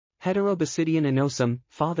Heterobasidion anosum,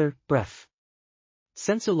 father, breath.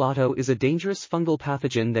 Sensulato is a dangerous fungal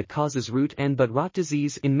pathogen that causes root and bud rot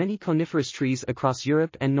disease in many coniferous trees across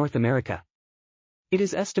Europe and North America. It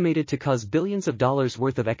is estimated to cause billions of dollars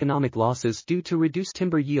worth of economic losses due to reduced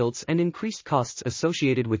timber yields and increased costs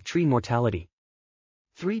associated with tree mortality.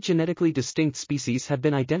 3 genetically distinct species have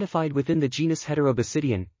been identified within the genus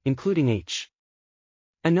Heterobasidion, including H.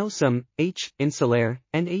 anosum, H. insulaire,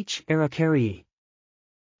 and H. araucarii.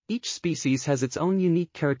 Each species has its own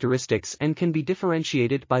unique characteristics and can be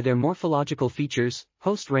differentiated by their morphological features,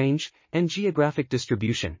 host range, and geographic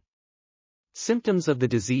distribution. Symptoms of the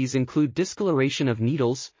disease include discoloration of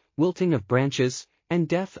needles, wilting of branches, and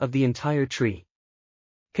death of the entire tree.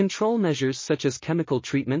 Control measures such as chemical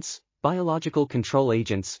treatments, biological control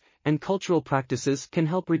agents, and cultural practices can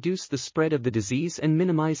help reduce the spread of the disease and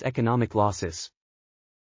minimize economic losses.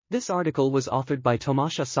 This article was authored by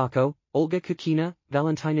Tomasz Oszako, Olga Kukina,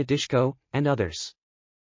 Valentyna Dyshko, and others.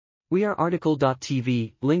 We are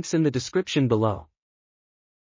RTCLTV, links in the description below.